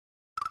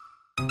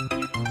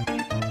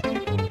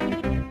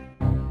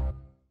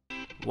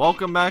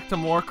Welcome back to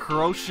more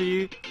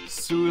Karoshi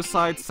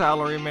Suicide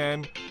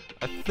Salaryman.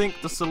 I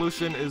think the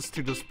solution is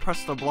to just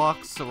press the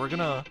blocks, so we're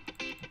gonna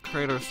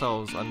create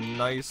ourselves a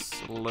nice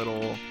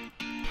little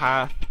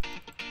path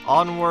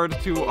onward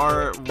to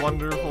our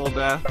wonderful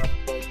death.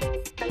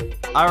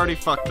 I already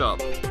fucked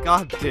up.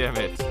 God damn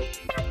it.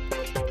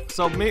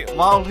 So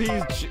while he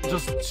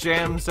just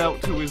jams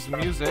out to his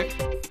music,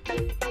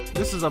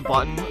 this is a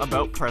button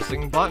about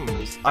pressing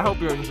buttons. I hope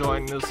you're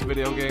enjoying this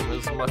video game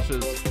as much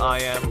as I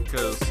am,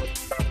 because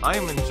I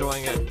am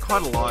enjoying it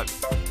quite a lot.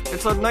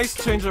 It's a nice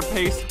change of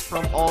pace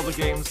from all the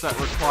games that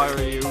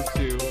require you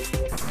to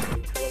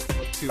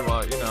you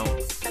know,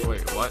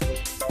 wait, what?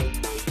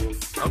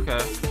 Okay.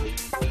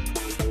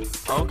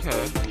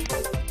 Okay.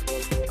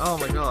 Oh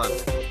my god.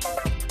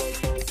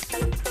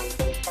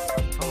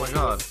 Oh my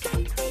god.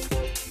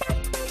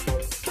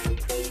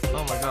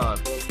 Oh my god.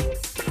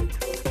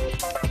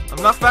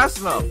 I'm not fast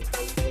enough.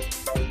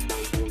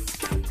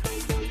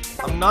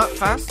 I'm not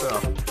fast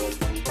enough.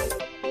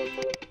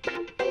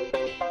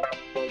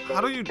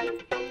 How do you...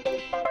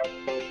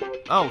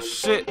 Oh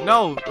shit,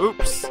 no,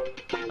 oops.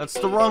 That's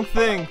the wrong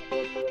thing.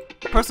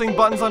 Pressing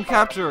buttons on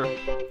capture.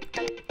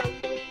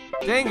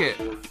 Dang it.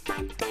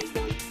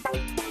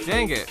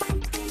 Dang it.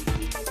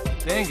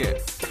 Dang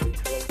it.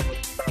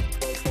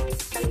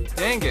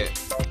 Dang it.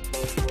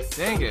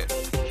 Dang it.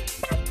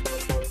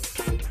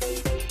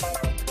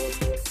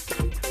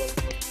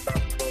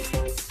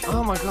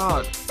 Oh my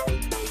god.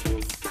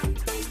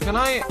 Can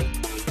I...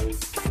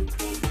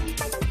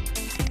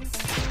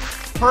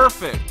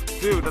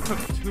 Perfect! Dude, that took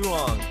too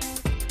long.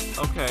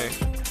 Okay.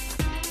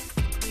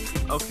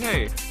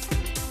 Okay.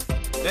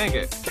 Dang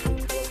it.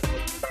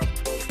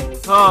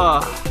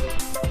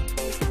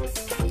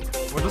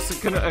 We're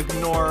just gonna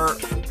ignore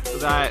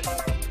that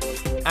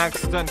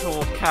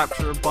accidental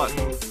capture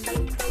button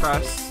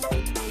press.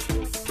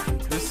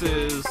 This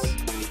is...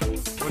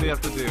 What do you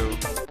have to do?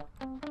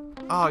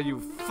 Oh,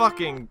 you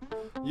fucking...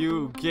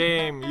 You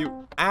game,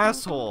 you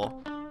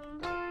asshole.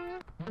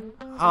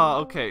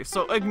 Okay,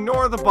 so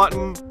ignore the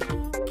button,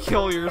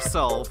 kill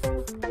yourself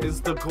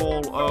is the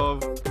goal of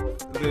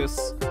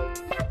this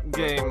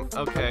game.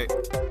 Okay,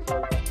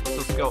 let's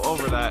just go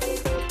over that.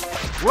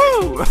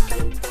 Woo!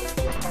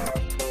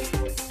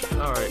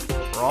 Alright,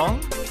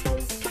 wrong?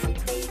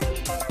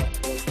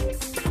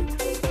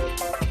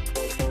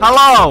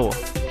 Hello!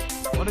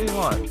 What do you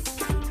want?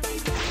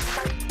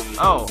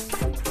 Oh.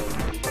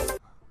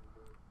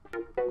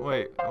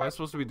 Wait, am I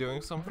supposed to be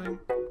doing something?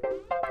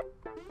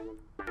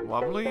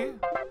 Wobbly?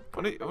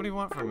 What do you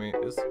want from me?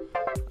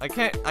 I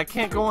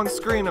can't go on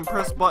screen and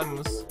press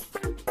buttons.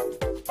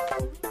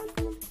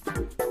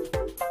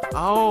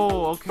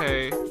 Oh,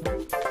 okay.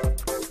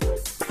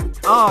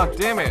 Ah,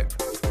 damn it.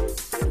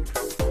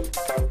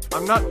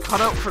 I'm not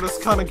cut out for this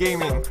kind of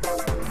gaming.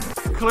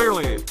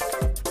 Clearly.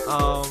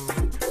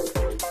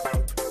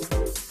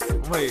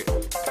 Wait.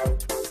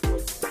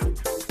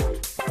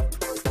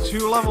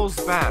 2 levels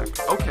back.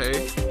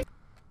 Okay.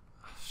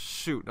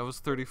 Shoot, that was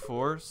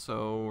 34,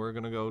 so we're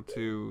gonna go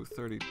to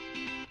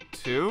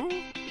 32?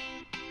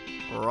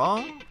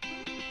 Wrong?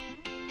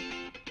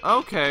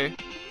 Okay.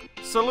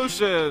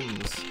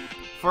 Solutions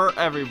for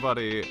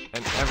everybody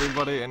and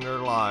everybody in their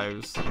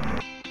lives.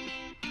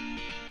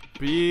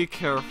 Be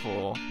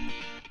careful.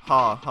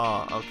 Ha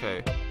ha,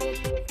 okay.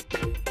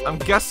 I'm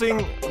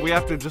guessing we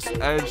have to just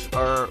edge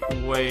our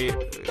way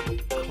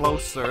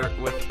closer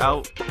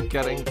without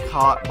getting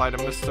caught by the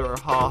Mr.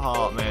 Ha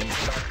ha man.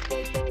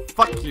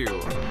 Fuck you.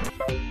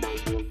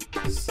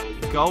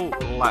 Go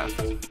left.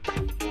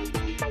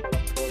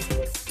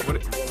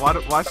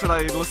 Why should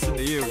I listen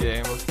to you,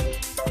 game?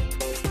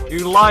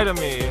 You lie to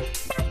me.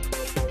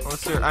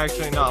 Unless you're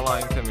actually not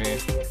lying to me.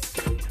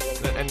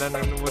 And then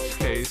in which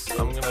case,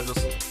 I'm gonna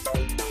just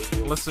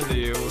listen to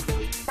you.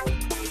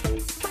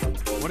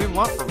 What do you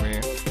want from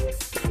me?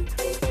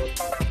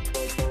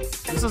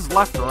 This is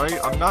left, right?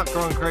 I'm not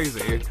going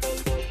crazy.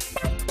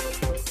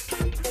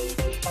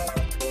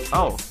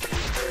 Oh.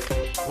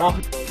 Well,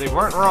 they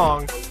weren't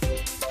wrong.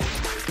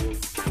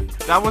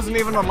 That wasn't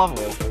even a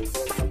level.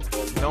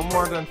 No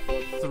more than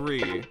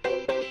 3.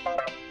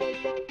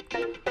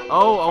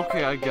 Oh,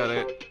 okay, I get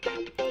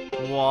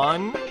it.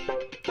 1,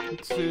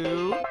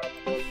 2,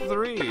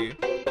 3.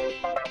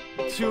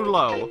 Too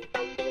low.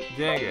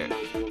 Dang it.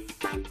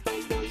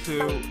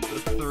 2,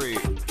 3.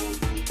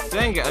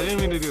 Dang it, I didn't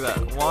mean to do that.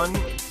 1,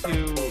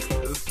 2,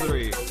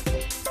 3.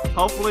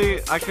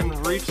 Hopefully I can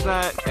reach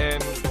that,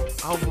 and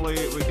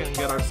hopefully we can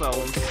get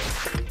ourselves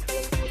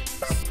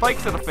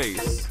spike to the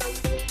face.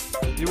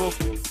 You will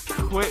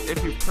quit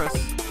if you press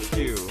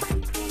Q.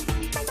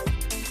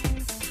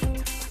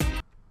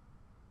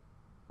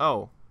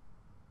 Oh.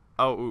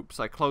 Oh, oops,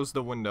 I closed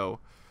the window.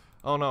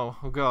 Oh no,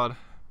 oh god.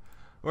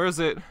 Where is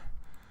it?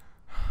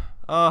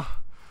 Let's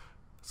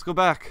go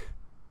back.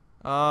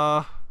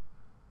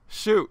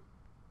 Shoot.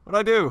 What'd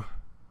I do?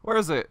 Where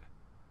is it?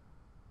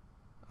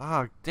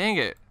 Ah, dang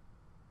it.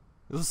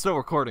 This is still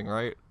recording,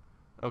 right?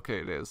 Okay,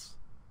 it is.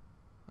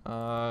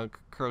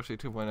 Karoshi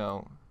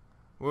 2.0.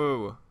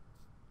 Whoa.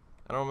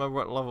 I don't remember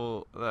what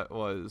level that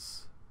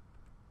was.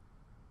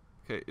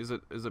 Okay, is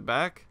it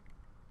back?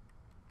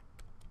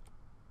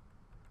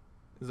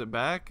 Is it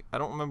back? I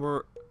don't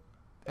remember.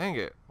 Dang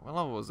it. What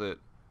level was it?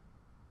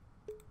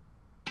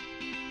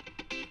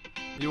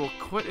 You will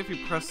quit if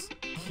you press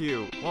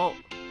Q. Well,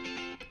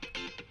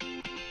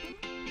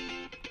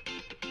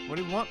 what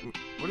do you want?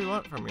 What do you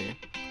want from me?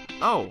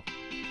 Oh.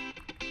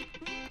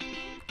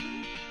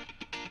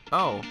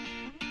 Oh.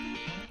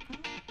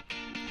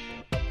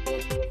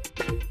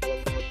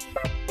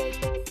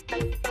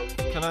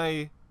 Can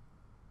I?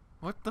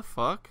 What the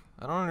fuck?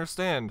 I don't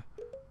understand.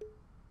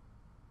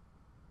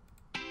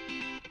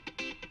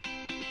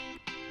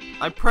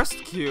 I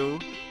pressed Q,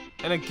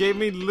 and it gave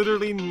me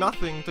literally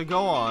nothing to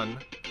go on.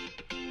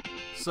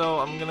 So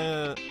I'm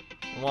gonna...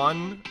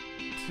 1,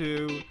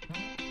 2...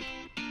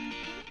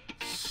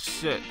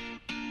 Shit.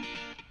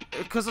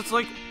 Because it's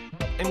like...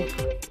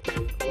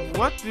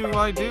 What do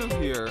I do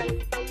here?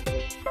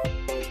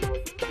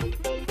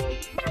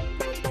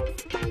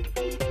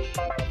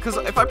 Because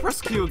if I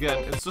press Q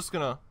again, it's just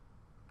gonna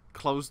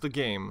close the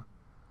game.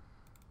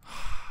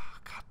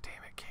 God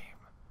damn it, game.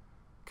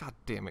 God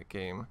damn it,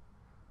 game.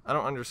 I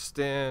don't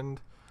understand,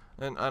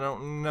 and I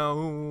don't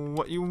know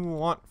what you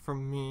want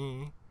from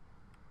me.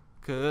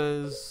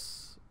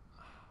 Cause...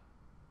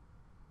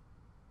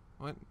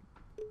 What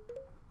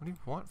do you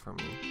want from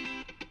me?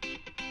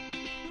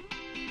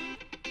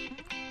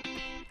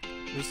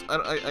 Just,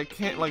 I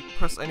can't, like,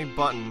 press any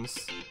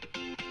buttons.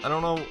 I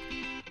don't know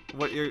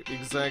what you're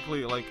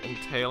exactly, like,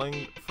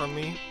 entailing from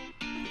me.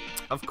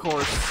 Of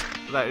course,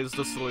 that is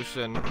the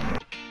solution.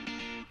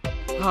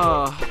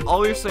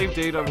 All your saved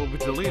data will be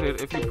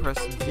deleted if you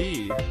press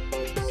D.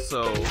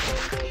 So,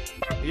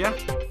 yeah.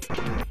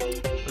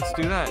 Let's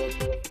do that.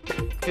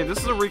 Okay, this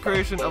is a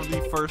recreation of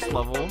the first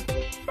level.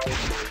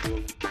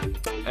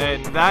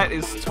 And that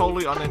is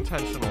totally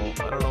unintentional.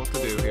 I don't know what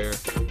to do here.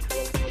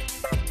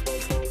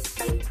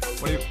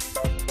 What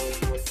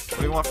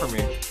do you want from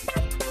me?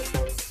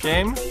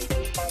 Game?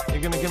 You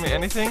gonna give me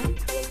anything?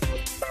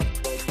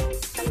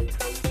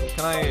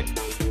 Can I...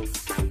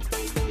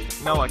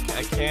 No, I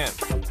can't.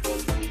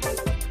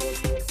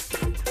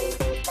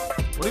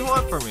 What do you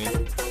want from me?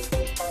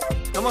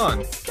 Come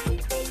on.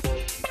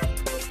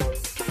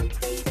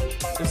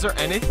 Is there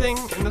anything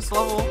in this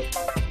level?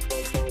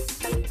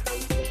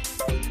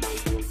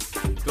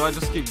 Do I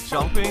just keep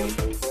jumping?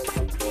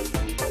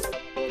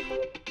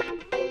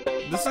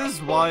 This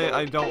is why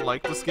I don't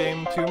like this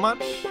game too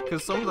much,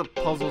 because some of the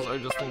puzzles are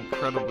just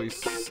incredibly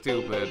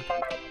stupid.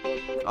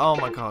 Oh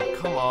my god,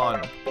 come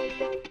on.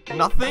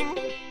 Nothing?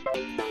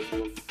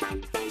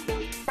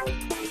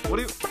 What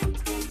do you...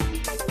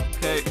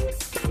 Okay.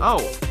 Oh.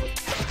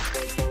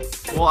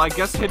 Well, I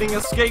guess hitting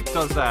escape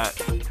does that.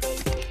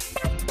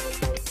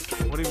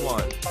 What do you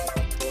want?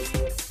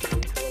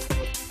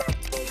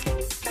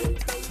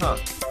 Huh.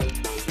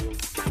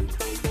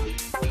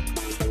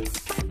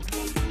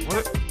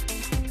 What?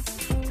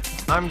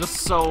 I'm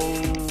so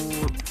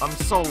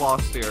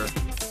lost here.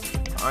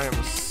 I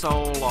am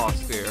so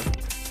lost here.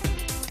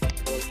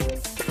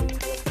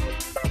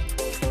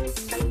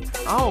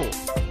 Oh.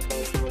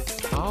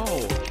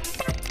 Oh.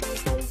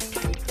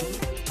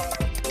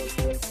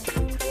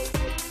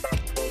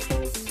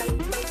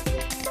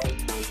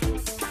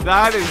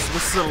 That is the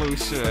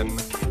solution.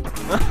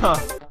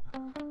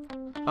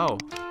 Oh.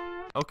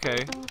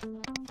 Okay.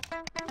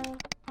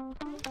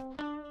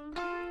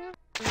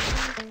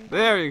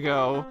 There you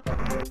go.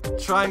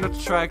 Trying to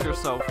track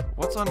yourself.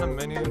 What's on the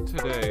menu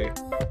today?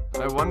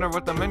 I wonder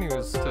what the menu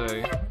is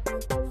today.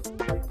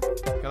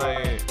 Can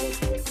I...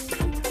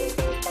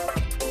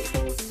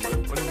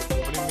 What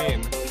do you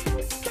mean?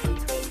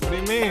 What do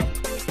you mean?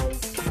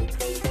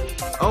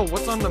 Oh,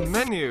 what's on the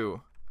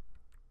menu?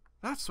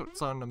 That's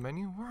what's on the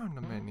menu. We're on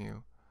the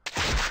menu.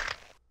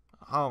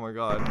 Oh my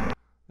god.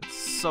 It's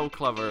so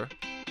clever.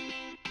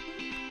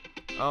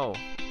 Oh.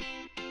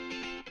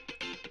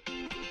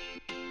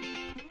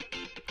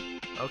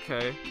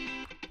 Okay.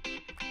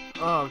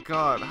 Oh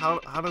god,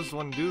 how does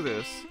one do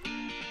this?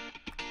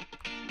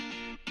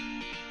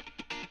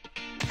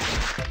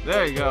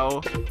 There you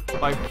go.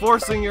 By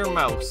forcing your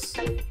mouse.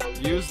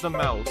 Use the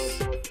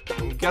mouse.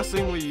 I'm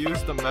guessing we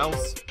use the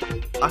mouse.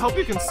 I hope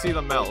you can see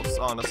the mouse,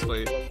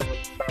 honestly.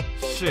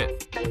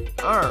 Shit.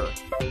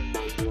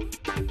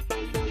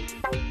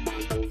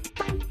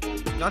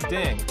 God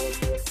dang.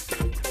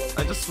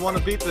 I just want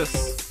to beat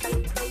this.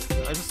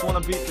 I just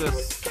want to beat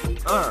this.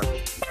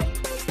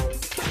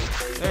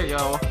 There you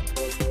go.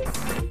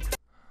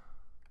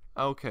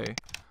 Okay.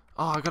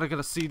 Oh, I gotta get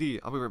a CD.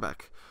 I'll be right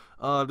back.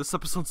 This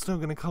episode's still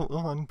gonna come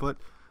on, but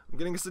I'm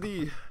getting a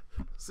CD.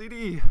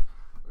 CD.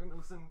 We're gonna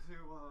listen to, you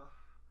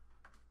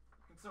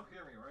can still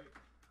hear me, right?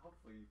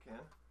 Hopefully you can.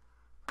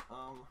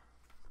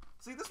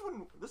 See, this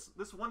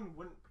one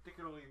wouldn't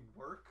particularly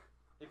work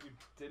if you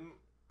didn't,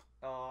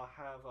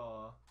 have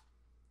a,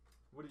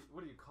 what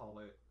do you call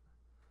it?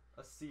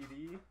 A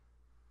CD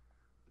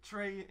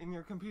tray in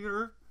your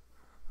computer.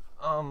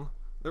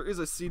 There is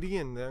a CD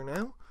in there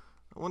now.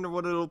 I wonder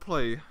what it'll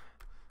play.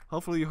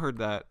 Hopefully you heard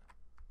that.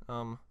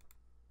 Oh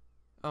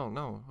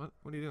no,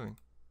 what are you doing?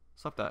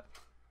 Stop that.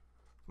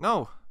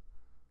 No!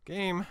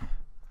 Game!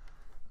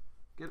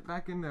 Get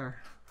back in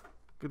there.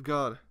 Good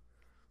God.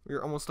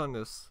 We're almost done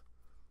this.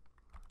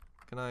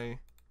 Can I...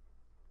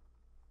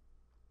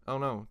 Oh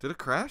no, did it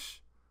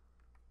crash?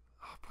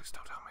 Oh, please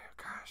don't tell me it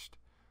crashed.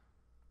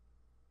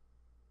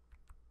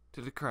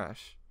 Did it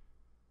crash?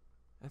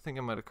 I think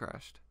it might have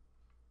crashed.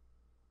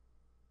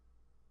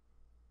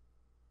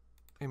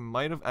 It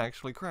might have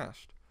actually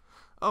crashed.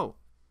 Oh.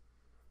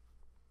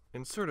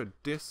 Insert a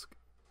disc.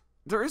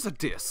 There is a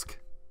disc.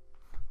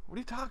 What are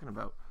you talking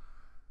about?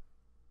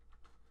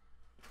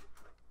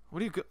 What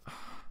do you go?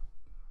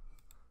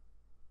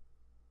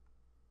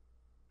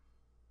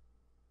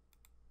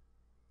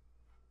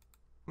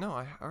 No,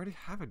 I already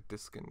have a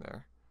disc in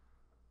there.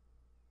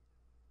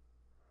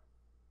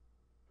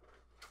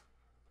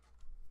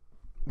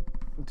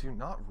 Do you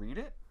not read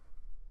it?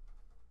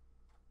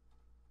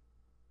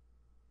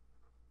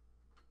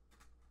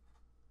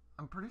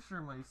 I'm pretty sure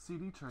my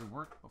CD tray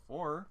worked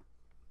before.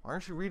 Why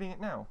aren't you reading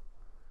it now?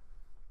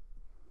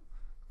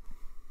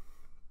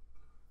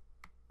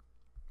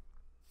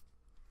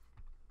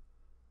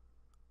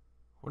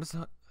 What is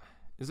that?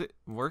 Is it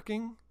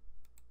working?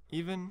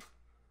 Even?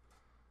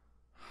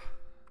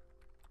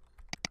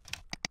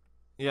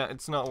 Yeah,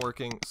 it's not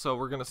working, so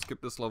we're gonna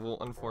skip this level,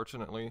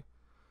 unfortunately.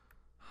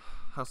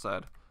 How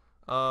sad.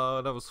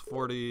 That was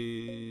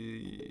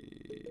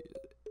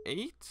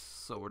 48,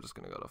 so we're just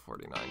gonna go to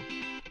 49.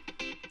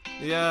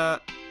 Yeah.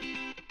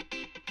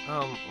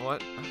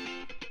 What?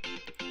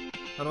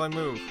 How do I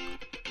move?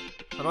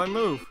 How do I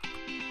move?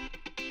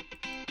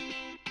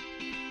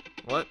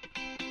 What?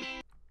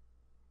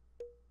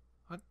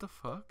 What the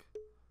fuck?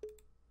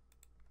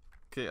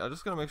 Okay, I'm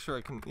just gonna make sure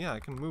I can, yeah,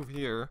 I can move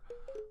here.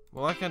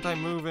 Well, why can't I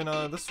move in,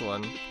 this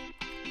one?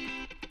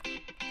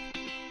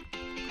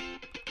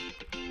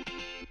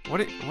 What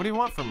do you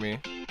want from me?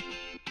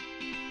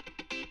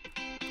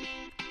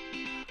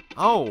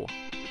 Oh!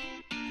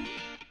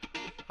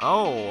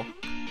 Oh!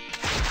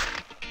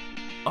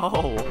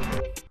 Oh!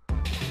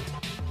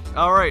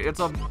 Alright, it's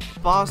a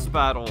boss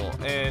battle,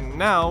 and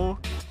now...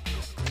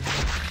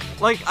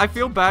 Like, I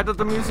feel bad that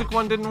the music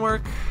one didn't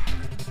work.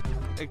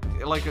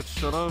 Like it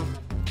should've,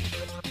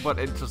 but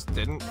it just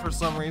didn't for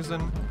some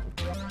reason.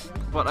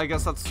 But I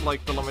guess that's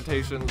like the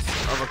limitations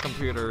of a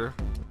computer.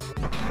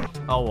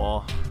 Oh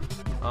well.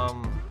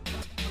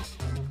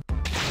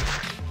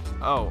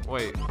 Oh,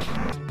 wait.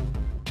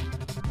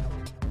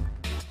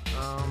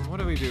 What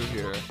do we do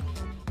here?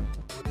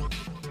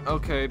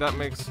 Okay, that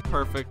makes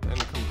perfect and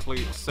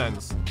complete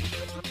sense.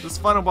 This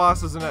final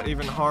boss isn't that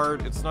even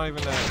hard. It's not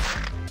even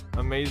that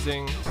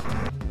amazing.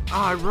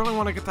 Ah, I really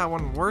want to get that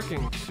one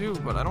working too,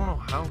 but I don't know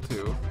how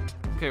to.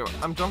 Okay,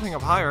 I'm jumping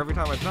up higher every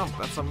time I jump.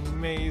 That's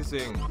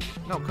amazing.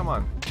 No, come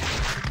on.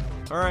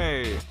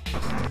 Hooray!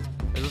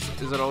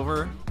 Is it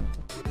over?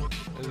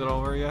 Is it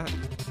over yet?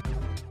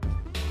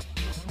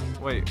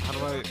 Wait, how do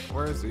I...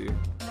 Where is he?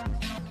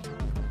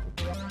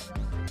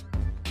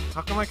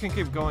 How come I can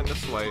keep going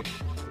this way?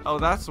 Oh,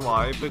 that's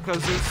why.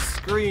 Because there's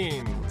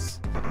screens.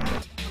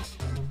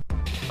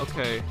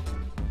 Okay.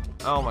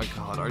 Oh my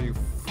god, are you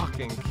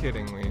fucking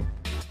kidding me?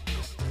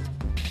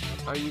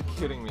 Are you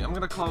kidding me? I'm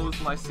gonna close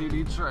my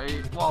CD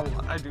tray while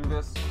I do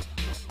this.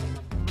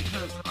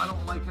 Because I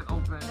don't like it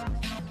open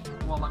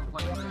while I'm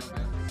playing video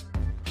games.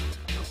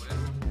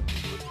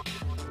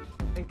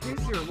 In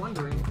case you're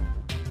wondering,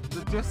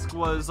 the disc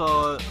was,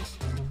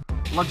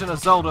 Legend of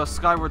Zelda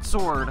Skyward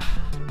Sword,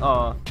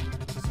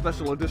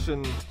 Special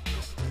Edition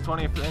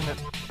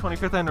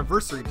 25th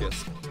Anniversary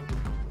disc.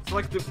 It's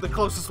like the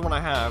closest one I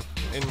have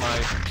in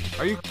my...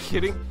 Are you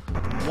kidding?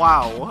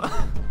 Wow.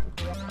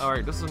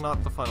 Alright, this is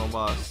not the final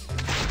boss.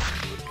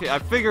 Okay, I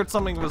figured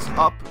something was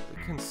up.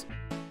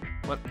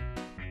 What?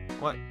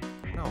 What?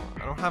 No,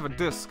 I don't have a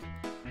disc.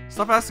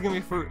 Stop asking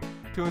me to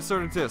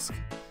insert a disc.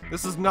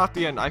 This is not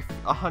the end. I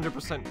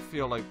 100%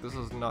 feel like this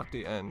is not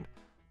the end.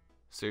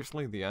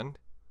 Seriously, the end?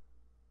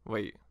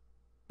 Wait,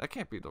 that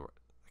can't be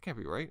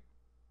right.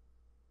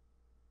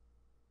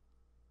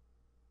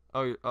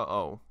 Oh,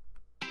 uh-oh.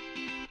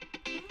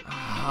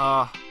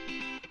 Ah,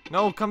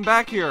 no, come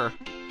back here.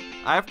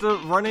 I have to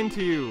run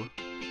into you.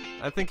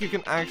 I think you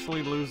can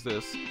actually lose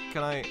this.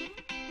 Can I?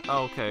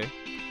 Oh, okay.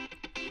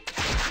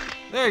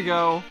 There you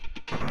go.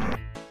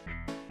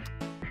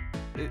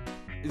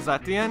 Is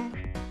that the end?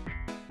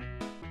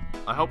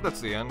 I hope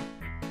that's the end.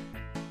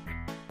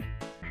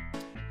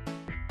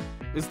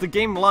 Is the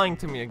game lying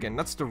to me again?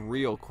 That's the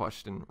real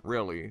question.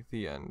 Really,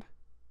 the end.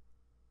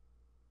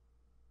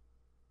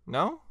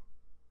 No?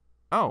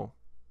 Oh.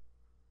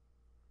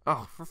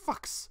 Oh, for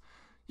fuck's...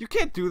 You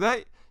can't do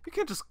that. You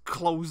can't just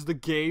close the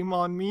game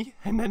on me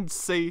and then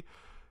say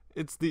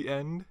it's the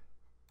end.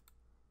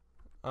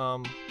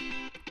 Oh.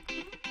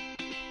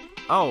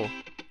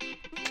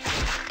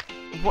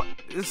 What?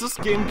 Does this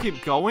game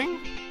keep going?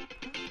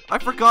 I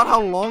forgot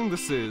how long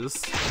this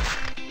is.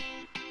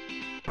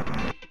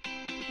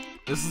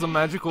 This is a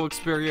magical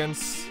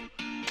experience.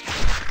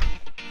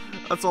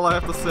 That's all I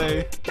have to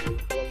say.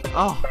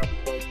 Oh.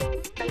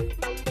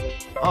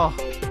 Oh.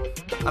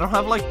 I don't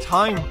have, like,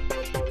 time.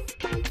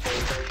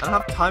 I don't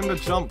have time to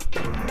jump.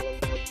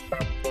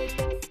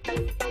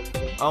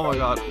 Oh my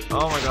god.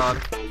 Oh my god.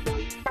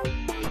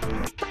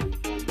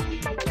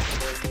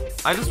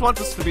 I just want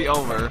this to be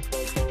over.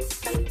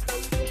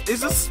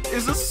 Is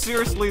this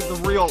seriously the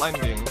real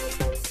ending?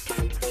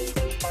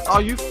 Oh,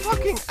 you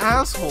fucking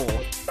asshole.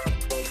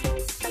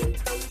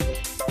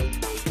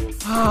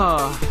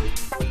 Oh.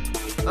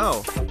 What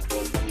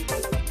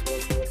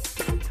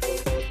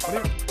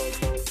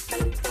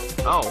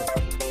oh.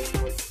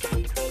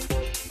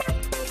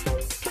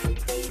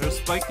 There's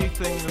spiky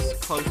things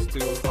close to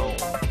home.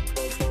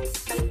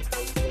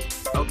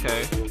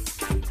 Okay.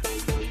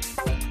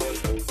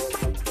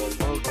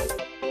 Well,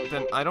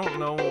 then I don't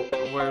know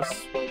where's...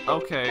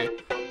 Okay.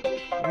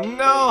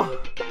 No!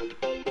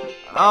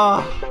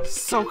 Ah,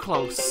 so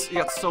close,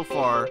 yet so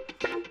far.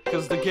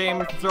 Because the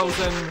game throws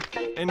in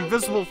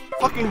invisible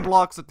fucking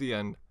blocks at the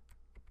end.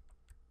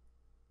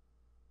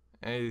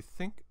 I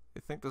think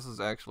this is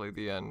actually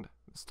the end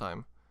this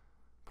time.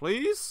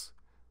 Please?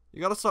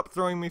 You gotta stop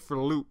throwing me for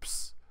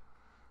loops.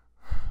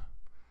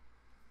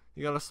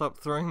 You gotta stop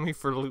throwing me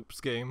for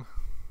loops, game.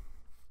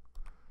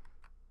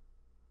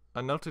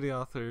 A note to the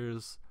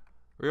authors.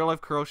 Real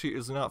life Karoshi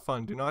is not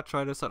fun. Do not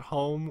try this at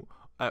home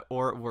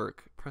or at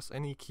work. Press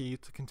any key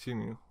to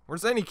continue.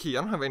 Where's any key?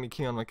 I don't have any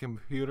key on my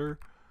computer.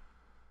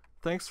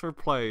 Thanks for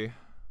play.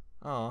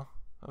 Oh,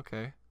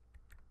 okay.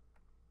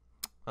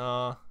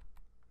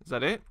 Is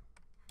that it?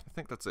 I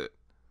think that's it.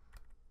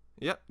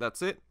 Yep,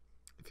 that's it.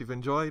 If you've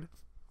enjoyed,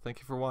 thank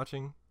you for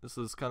watching. This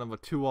is kind of a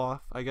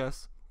 2-off, I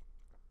guess.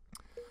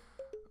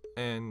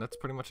 And that's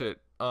pretty much it.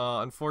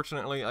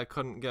 Unfortunately, I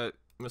couldn't get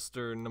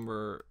Mr.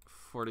 number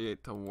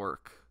 48 to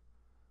work.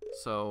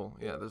 So,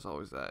 yeah, there's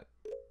always that.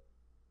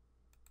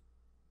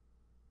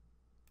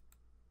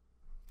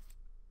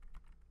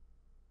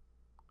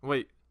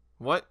 Wait,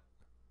 what?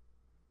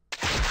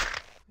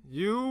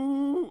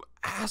 You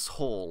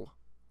asshole.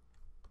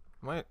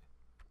 What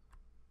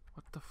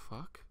the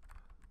fuck?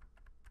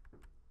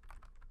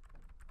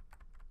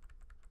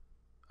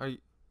 Are you,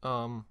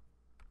 well,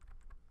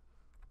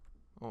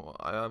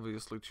 I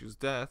obviously choose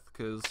death,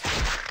 because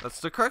that's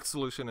the correct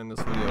solution in this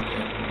video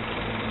game.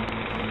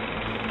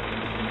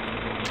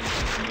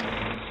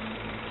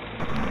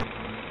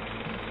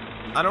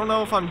 I don't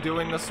know if I'm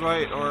doing this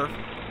right, or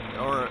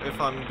if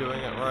I'm doing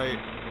it right.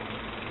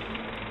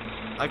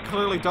 I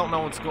clearly don't know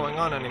what's going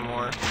on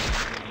anymore.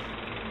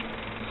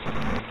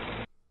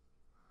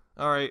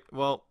 Alright,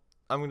 well,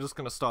 I'm just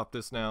gonna stop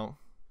this now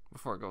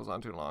before it goes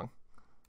on too long.